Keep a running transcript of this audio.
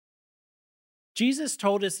Jesus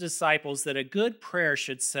told his disciples that a good prayer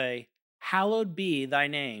should say, "Hallowed be thy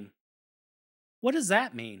name." What does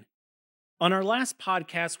that mean? On our last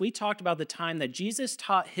podcast, we talked about the time that Jesus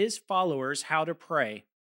taught his followers how to pray.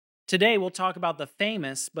 Today, we'll talk about the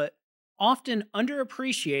famous but often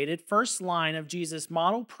underappreciated first line of Jesus'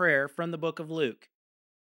 model prayer from the book of Luke.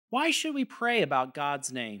 Why should we pray about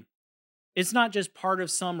God's name? It's not just part of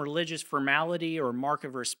some religious formality or mark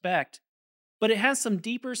of respect, but it has some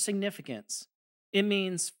deeper significance. It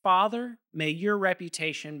means, Father, may your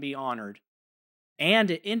reputation be honored.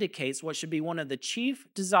 And it indicates what should be one of the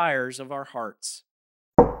chief desires of our hearts.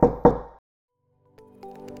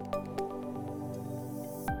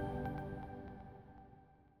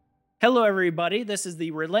 Hello, everybody. This is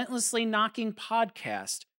the Relentlessly Knocking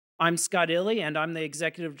podcast. I'm Scott Illey, and I'm the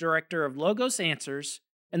executive director of Logos Answers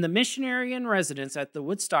and the missionary in residence at the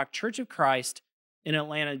Woodstock Church of Christ in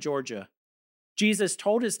Atlanta, Georgia. Jesus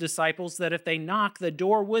told his disciples that if they knock, the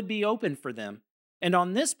door would be open for them. And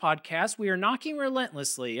on this podcast, we are knocking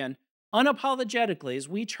relentlessly and unapologetically as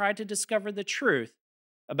we try to discover the truth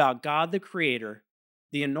about God the Creator,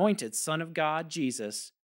 the anointed Son of God,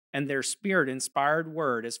 Jesus, and their Spirit-inspired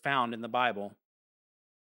word as found in the Bible.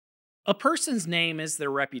 A person's name is their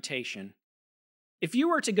reputation. If you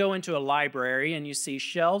were to go into a library and you see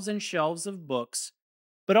shelves and shelves of books,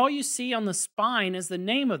 but all you see on the spine is the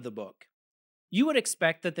name of the book, you would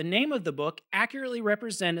expect that the name of the book accurately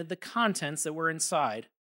represented the contents that were inside.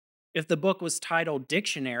 If the book was titled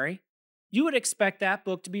Dictionary, you would expect that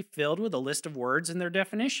book to be filled with a list of words and their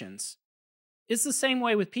definitions. It's the same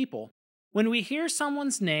way with people. When we hear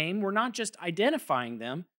someone's name, we're not just identifying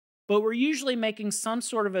them, but we're usually making some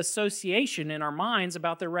sort of association in our minds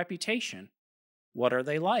about their reputation. What are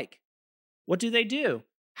they like? What do they do?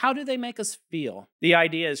 How do they make us feel? The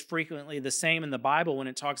idea is frequently the same in the Bible when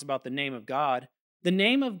it talks about the name of God. The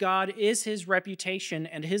name of God is his reputation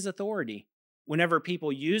and his authority. Whenever people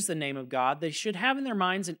use the name of God, they should have in their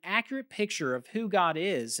minds an accurate picture of who God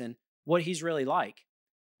is and what he's really like.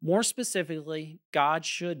 More specifically, God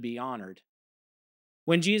should be honored.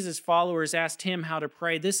 When Jesus' followers asked him how to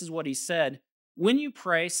pray, this is what he said. When you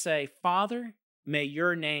pray, say, "Father, may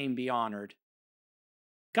your name be honored."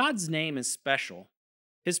 God's name is special.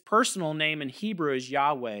 His personal name in Hebrew is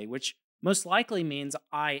Yahweh, which most likely means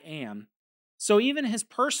I am. So even his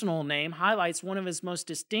personal name highlights one of his most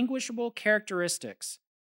distinguishable characteristics,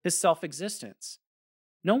 his self-existence.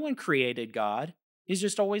 No one created God. He's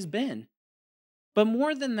just always been. But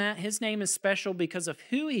more than that, his name is special because of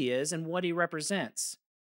who he is and what he represents.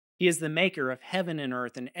 He is the maker of heaven and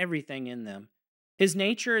earth and everything in them. His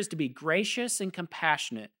nature is to be gracious and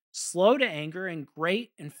compassionate, slow to anger, and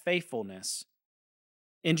great in faithfulness.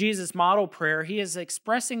 In Jesus' model prayer, he is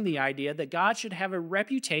expressing the idea that God should have a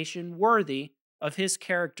reputation worthy of his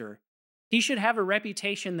character. He should have a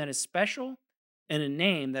reputation that is special and a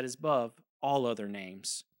name that is above all other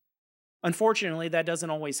names. Unfortunately, that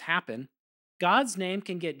doesn't always happen. God's name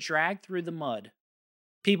can get dragged through the mud.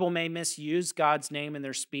 People may misuse God's name in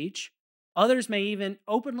their speech. Others may even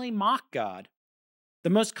openly mock God.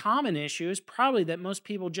 The most common issue is probably that most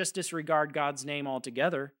people just disregard God's name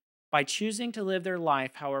altogether by choosing to live their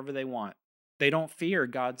life however they want. They don't fear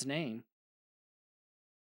God's name.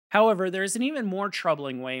 However, there is an even more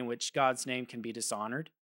troubling way in which God's name can be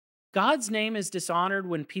dishonored. God's name is dishonored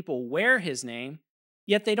when people wear his name,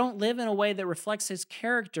 yet they don't live in a way that reflects his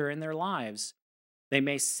character in their lives. They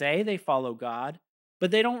may say they follow God, but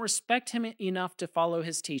they don't respect him enough to follow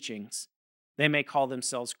his teachings. They may call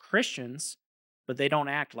themselves Christians, but they don't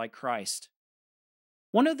act like Christ.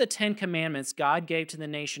 One of the 10 commandments God gave to the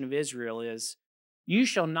nation of Israel is, "You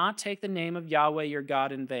shall not take the name of Yahweh your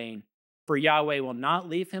God in vain, for Yahweh will not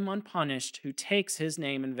leave him unpunished who takes his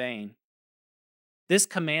name in vain." This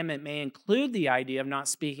commandment may include the idea of not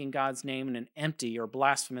speaking God's name in an empty or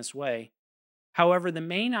blasphemous way. However, the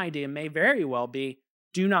main idea may very well be,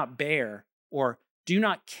 do not bear or do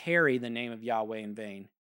not carry the name of Yahweh in vain.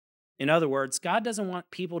 In other words, God doesn't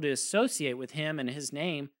want people to associate with him and his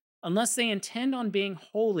name unless they intend on being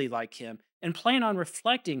holy like him and plan on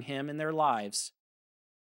reflecting him in their lives.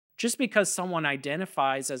 Just because someone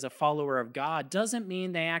identifies as a follower of God doesn't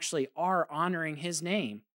mean they actually are honoring his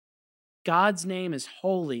name. God's name is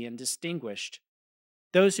holy and distinguished.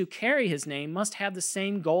 Those who carry his name must have the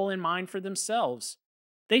same goal in mind for themselves.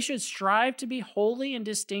 They should strive to be holy and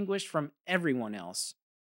distinguished from everyone else.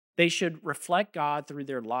 They should reflect God through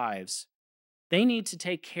their lives. They need to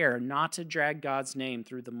take care not to drag God's name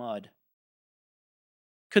through the mud.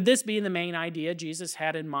 Could this be the main idea Jesus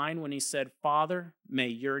had in mind when he said, "Father, may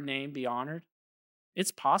your name be honored"?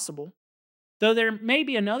 It's possible, though there may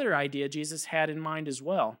be another idea Jesus had in mind as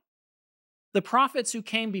well. The prophets who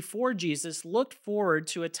came before Jesus looked forward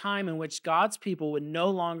to a time in which God's people would no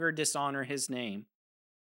longer dishonor his name.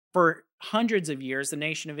 For hundreds of years, the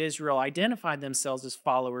nation of Israel identified themselves as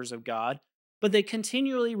followers of God, but they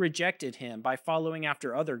continually rejected him by following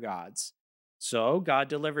after other gods. So God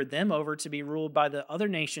delivered them over to be ruled by the other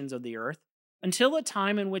nations of the earth until a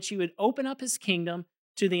time in which he would open up his kingdom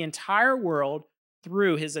to the entire world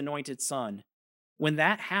through his anointed Son. When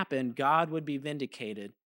that happened, God would be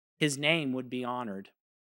vindicated. His name would be honored.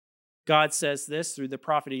 God says this through the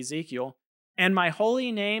prophet Ezekiel, "And my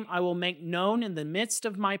holy name I will make known in the midst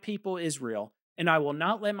of my people Israel, and I will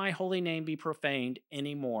not let my holy name be profaned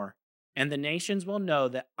any more. And the nations will know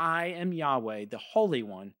that I am Yahweh, the Holy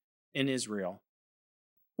One in Israel."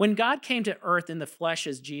 When God came to earth in the flesh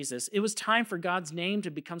as Jesus, it was time for God's name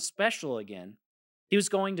to become special again. He was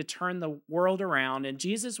going to turn the world around, and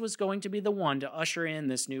Jesus was going to be the one to usher in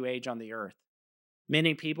this new age on the earth.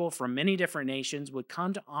 Many people from many different nations would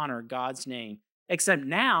come to honor God's name, except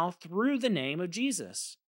now through the name of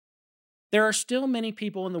Jesus. There are still many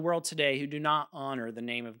people in the world today who do not honor the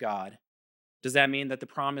name of God. Does that mean that the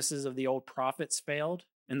promises of the old prophets failed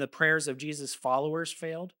and the prayers of Jesus' followers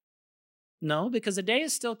failed? No, because a day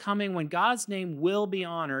is still coming when God's name will be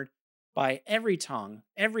honored by every tongue,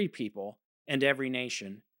 every people, and every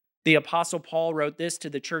nation. The Apostle Paul wrote this to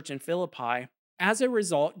the church in Philippi. As a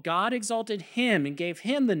result, God exalted him and gave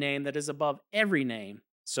him the name that is above every name,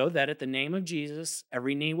 so that at the name of Jesus,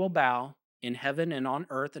 every knee will bow in heaven and on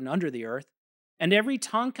earth and under the earth, and every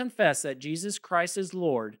tongue confess that Jesus Christ is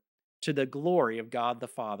Lord, to the glory of God the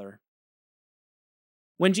Father.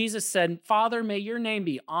 When Jesus said, "Father, may your name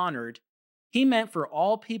be honored," he meant for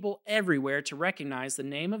all people everywhere to recognize the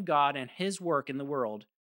name of God and his work in the world.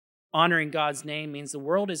 Honoring God's name means the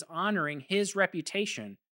world is honoring his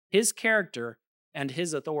reputation, his character, and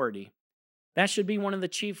his authority. That should be one of the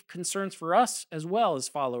chief concerns for us as well as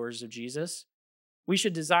followers of Jesus. We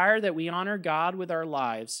should desire that we honor God with our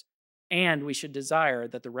lives, and we should desire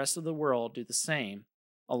that the rest of the world do the same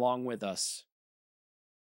along with us.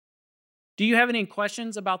 Do you have any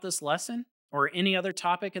questions about this lesson or any other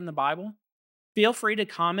topic in the Bible? Feel free to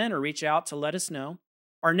comment or reach out to let us know.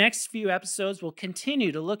 Our next few episodes will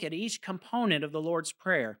continue to look at each component of the Lord's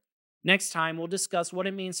Prayer. Next time, we'll discuss what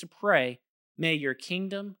it means to pray, "May your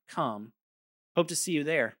kingdom come." Hope to see you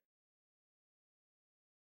there.